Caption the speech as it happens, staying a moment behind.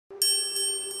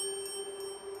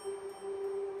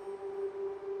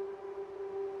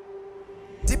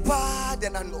Deeper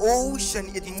than an ocean,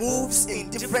 it moves in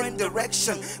different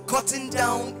direction, cutting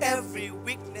down every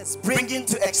weakness, bringing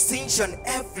to extinction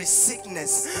every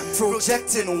sickness,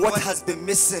 projecting what has been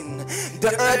missing.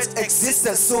 The earth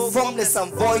existed so formless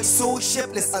and void, so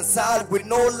shapeless and sad, with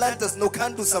no lanterns, no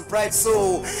candles and bright.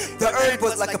 So the earth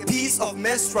was like a piece of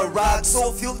menstrual rag,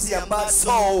 so filthy and bad.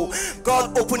 So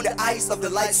God opened the eyes of the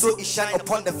light, so it shined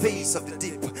upon the face of the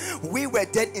deep. We were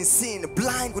dead in sin,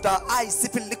 blind with our eyes,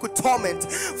 sipping liquid torment,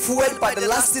 fueled by the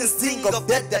lasting sting of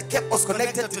death that kept us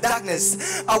connected to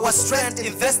darkness. Our strength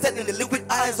invested in the liquid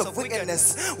eyes of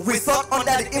wickedness. We thought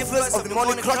under the influence of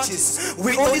demonic clutches.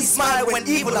 We only smile when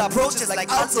evil approaches,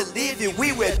 like outer living.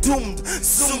 We were doomed,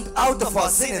 zoomed out of our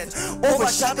zenith,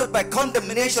 overshadowed by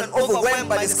condemnation, overwhelmed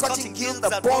by the scorching guilt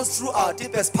that burns through our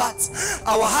deepest parts.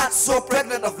 Our hearts so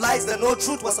pregnant of lies that no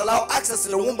truth was allowed access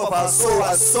to the womb of our soul.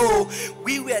 Our soul,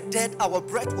 we were dead, our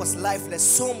breath was lifeless.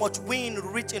 So much wind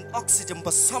rich in oxygen,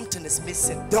 but something is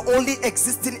missing. The only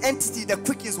existing entity that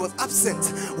quickens was absent.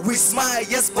 We smile,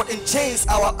 yes, but in chains.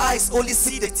 Our eyes only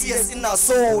see the tears in our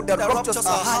soul that ruptures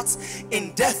our hearts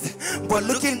in death. But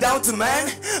looking down to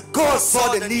man, God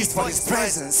saw the need for his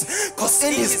presence. Cause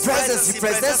in his presence, he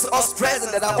presents us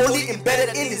present that are only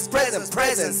embedded in his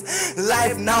presence.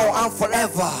 Life now and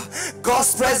forever.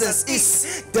 God's presence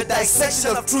is the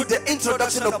dissection of truth, the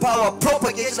introduction of power,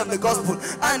 propagation of the gospel,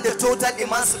 and the total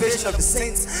emancipation of the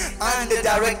saints, and the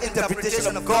direct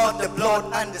interpretation of God, the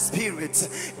blood, and the spirit.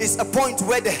 It's a point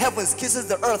where the heavens kisses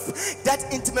the earth. That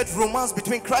intimate romance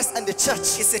between Christ and the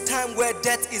church. It's a time where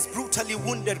death is brutally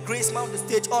wounded. Grace mount the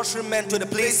stage, ushering men to the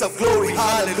place of glory.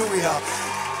 Hallelujah.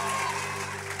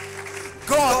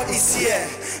 God is here.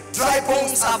 Dry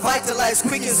bones are vitalized,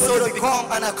 quickened so to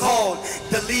become and are called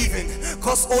the living.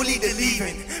 Cause only the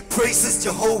living praises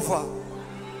Jehovah.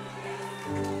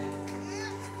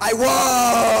 I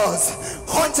was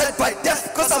haunted by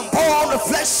death cause I'm born of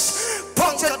flesh,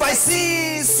 punctured by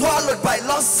sin, swallowed by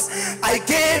loss. I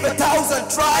gave 1,000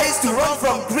 tries to run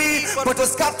from grief, but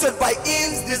was captured by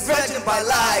inns, disvirgin by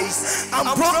lies.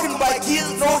 I'm broken by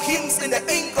guilt, no hymns in the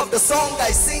ink of the song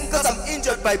I sing, cause I'm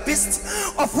injured by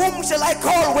beasts. Of whom shall I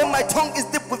call when my tongue is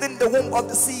dipped within the womb of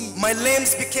the sea? My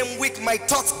limbs became weak, my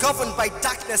thoughts governed by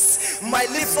darkness. My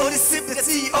lips only sip the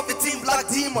tea of the team black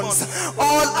demons.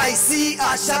 All I see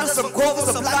are shadows from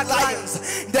covers of black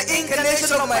lions. The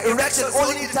incarnation of my erection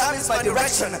only determines my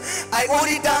direction. I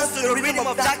only dance to the rhythm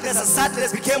of darkness, and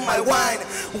sadness became my wine.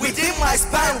 Within my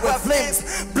spine were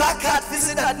flames. Black cat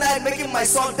visited at night, making my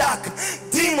soul dark.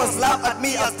 Demons laughed at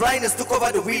me as blindness took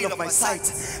over the wheel of my sight.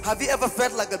 Have you ever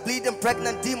felt like a bleeding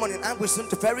pregnant demon in anguish soon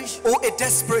to perish? Or a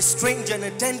desperate stranger in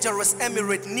a dangerous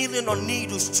emirate, kneeling on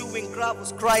needles, chewing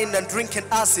gravels, crying and drinking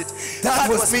acid? That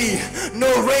was me.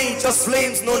 No rain, just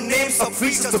flames, no names of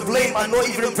creatures to blame, and no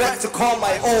even breath to call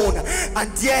my own.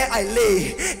 And there I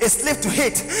lay, a slave to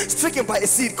hate, stricken by a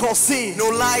seed called sin. No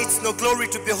lights, no glory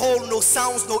to behold, no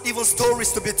sounds, no evil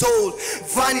stories to be told.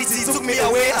 Vanity took me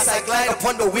away as I glide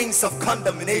upon the wings of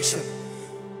condemnation.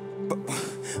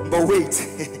 But wait,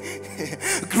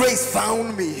 grace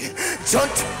found me.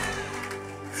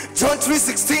 John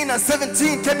 3:16 and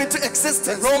 17 came into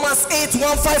existence. Romans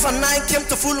 8:1, 5 and 9 came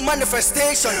to full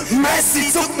manifestation. Mercy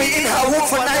took me in her womb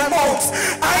for 9 months.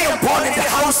 I am born in the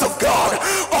house of God,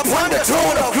 upon the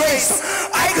throne of grace.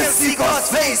 I can see God's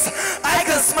face. I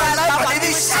can smile up and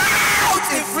even shout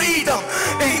in freedom.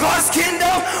 In God's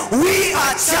kingdom, we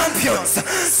are champions.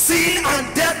 Sin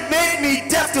and death made me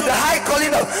deaf to the high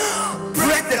calling of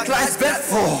break the Christ bed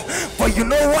for. But you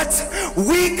know what?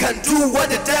 We can do what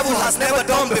the devil has never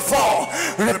done before.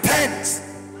 Repent.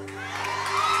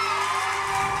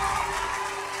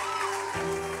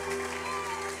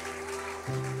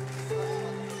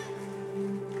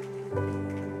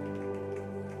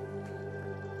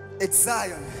 It's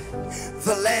Zion,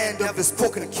 the land of the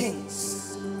spoken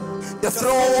kings, the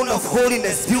throne of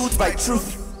holiness built by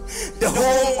truth. The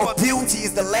home of beauty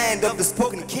is the land of the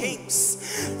spoken kings.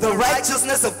 The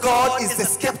righteousness of God is the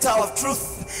scepter of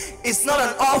truth. It's not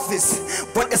an office,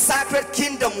 but a sacred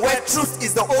kingdom where truth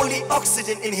is the only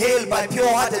oxygen inhaled by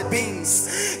pure-hearted beings.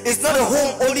 It's not a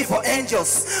home only for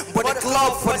angels, but a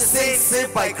club for the saints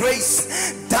saved by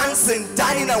grace. Dancing,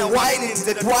 dining and wining to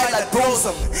the twilight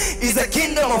bosom. It's a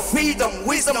kingdom of freedom,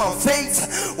 wisdom and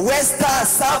faith, where stars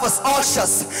serve as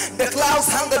ushers. The clouds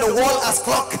hang on the wall as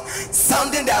clock,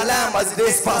 sounding the alarm as the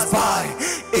days pass by.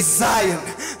 It's Zion,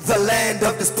 the land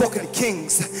of the spoken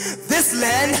kings. This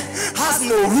land has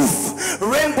no roof.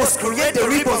 Rainbows create the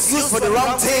ribbons used for the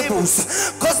round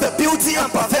tables. Cause the beauty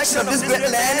and perfection of this great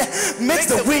land makes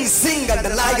the wind sing and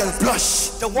the lions blush.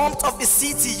 The warmth of the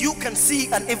city you can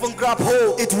see and even grab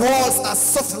hold. It was as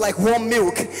soft like warm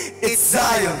milk. It's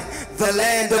Zion, the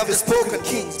land of the spoken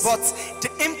kings. But the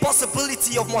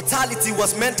impossibility of mortality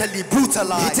was mentally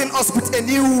brutalized. Hitting us with a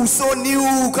new, so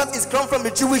new, cut its crown from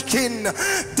the Jewish king,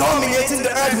 dominating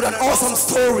the earth with an awesome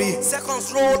story.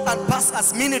 Seconds rolled and passed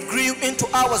as minutes grew into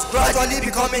hours, gradually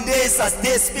becoming days as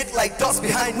days spit like dust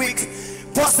behind week.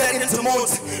 Busted into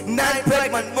months, 9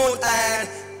 pregnant months, and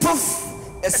poof,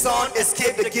 a son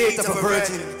escaped the gate of a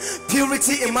virgin.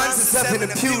 Purity immerses itself in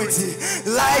impurity.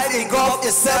 Life engulfs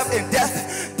itself in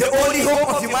death. The only hope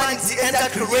of humanity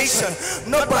entered creation,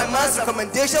 not by man's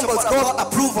recommendation but God's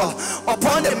approval.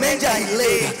 Upon the manger he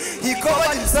laid, he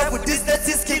covered himself with this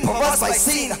dirty skin perversed by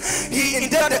sin. He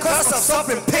endured the curse of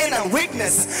suffering, pain and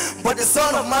weakness. But the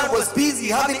Son of Man was busy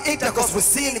having intercourse with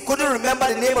sin. He couldn't remember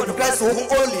the name of the Christ whom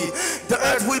only the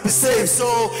earth will be saved. So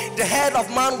the head of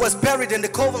man was buried in the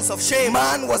covens of shame.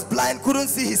 Man was blind, couldn't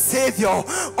see his savior.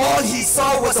 All he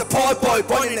saw was a poor boy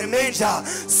born in a manger.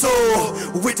 So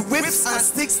with whips and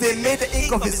sticks they made the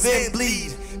ink of his vein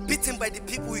bleed. Beaten by the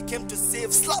people he came to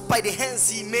save, slapped by the hands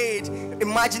he made.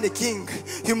 Imagine a king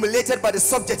humiliated by the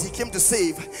subject he came to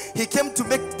save. He came to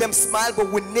make them smile,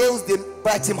 but with nails they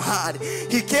bite him hard.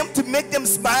 He came to make them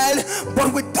smile,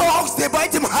 but with dogs they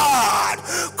bite him hard.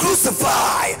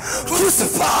 Crucify,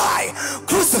 crucify,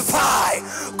 crucify,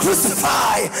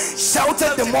 crucify,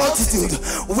 shouted the multitude.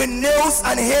 With nails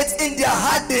and hate in their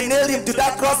heart they nailed him to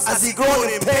that cross as he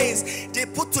groaned in pains. They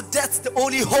put to death the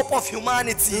only hope of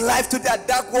humanity. Life to their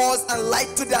dark walls and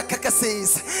light to their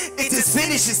carcasses. It is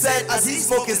finished, he said, as he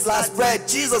spoke his last breath.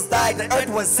 Jesus died, the earth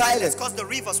was silent, cause the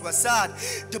rivers were sad.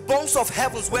 The bones of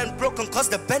heavens weren't broken, cause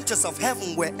the benches of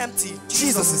heaven were empty.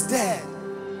 Jesus is dead.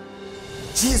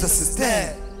 Jesus is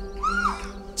dead.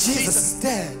 Jesus is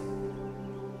dead.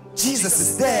 Jesus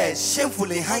is dead,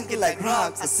 shamefully hanging like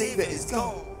rags. A Savior is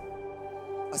gone.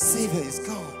 A Savior is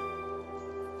gone.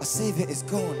 A Savior is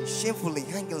gone, shamefully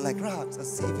hanging like rags. A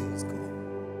Savior is gone.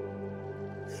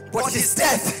 But his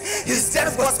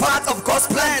death was part of God's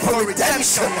plan for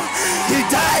redemption. He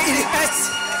died in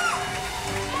exchange.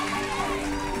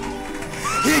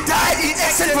 He died in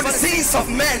exchange for the sins of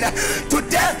men. To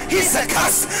death he's a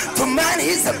curse, to man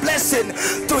he's a blessing,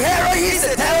 to Herod he's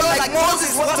a devil like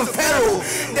Moses was to Pharaoh.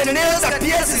 The nails that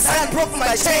pierced his hand broke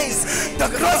my chains, the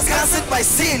cross cancelled my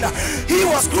sin. He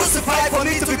was crucified for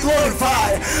me to be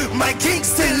glorified. My king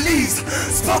still lives.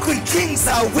 Spoken kings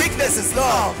are weaknesses,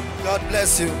 Lord. God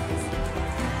bless you.